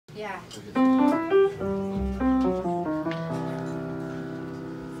Yeah.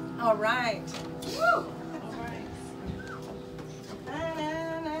 All right. Woo! All right.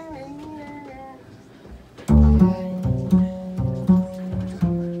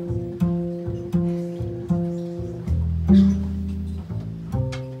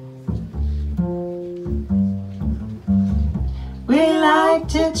 We like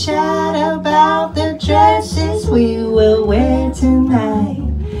to chat about the dresses we will wear tonight.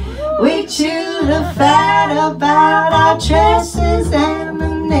 We chew the fat about our dresses and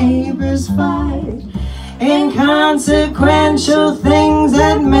the neighbors fight. Inconsequential things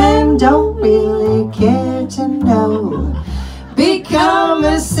that men don't really care to know become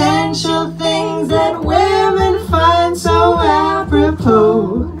essential things that women find so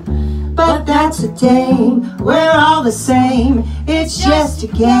apropos. But that's a dame, we're all the same, it's just a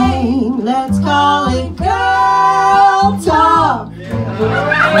game. Let's call it girl talk.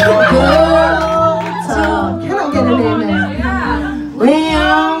 Girl talk. Can I get an amen? We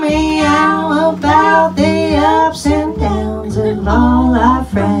all meow about the ups and downs of all our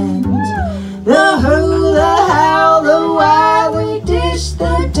friends. The who, the how, the why, we dish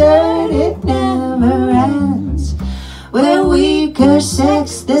the dirt, it never ends. We're weaker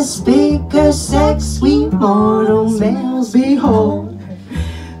sex, the speaker sex, we mortal males behold.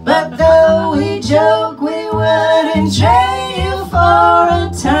 But though we joke, we wouldn't trade you for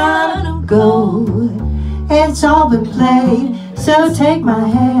a ton of gold. It's all been played, so take my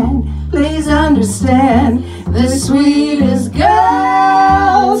hand, please understand. The sweetest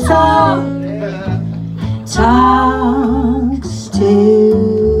girl talk talks to